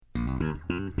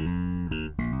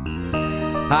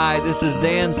Hi, this is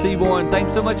Dan Seaborn.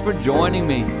 Thanks so much for joining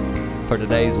me for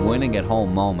today's Winning at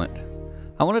Home moment.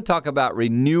 I want to talk about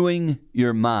renewing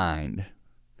your mind.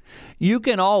 You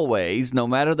can always, no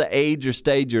matter the age or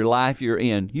stage of your life you're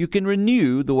in, you can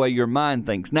renew the way your mind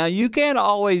thinks. Now, you can't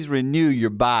always renew your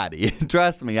body.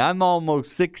 Trust me, I'm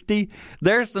almost 60.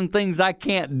 There's some things I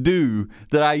can't do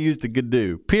that I used to could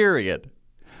do, period.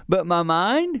 But my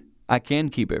mind, I can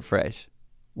keep it fresh.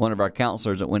 One of our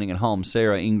counselors at Winning at Home,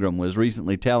 Sarah Ingram, was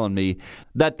recently telling me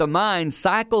that the mind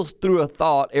cycles through a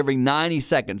thought every 90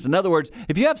 seconds. In other words,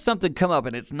 if you have something come up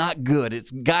and it's not good, it's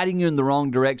guiding you in the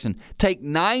wrong direction, take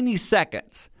 90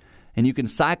 seconds and you can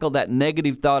cycle that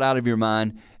negative thought out of your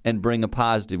mind and bring a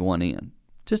positive one in.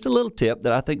 Just a little tip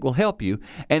that I think will help you.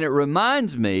 And it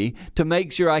reminds me to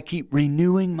make sure I keep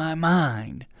renewing my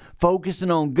mind,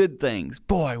 focusing on good things.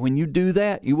 Boy, when you do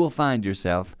that, you will find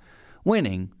yourself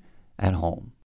winning at home.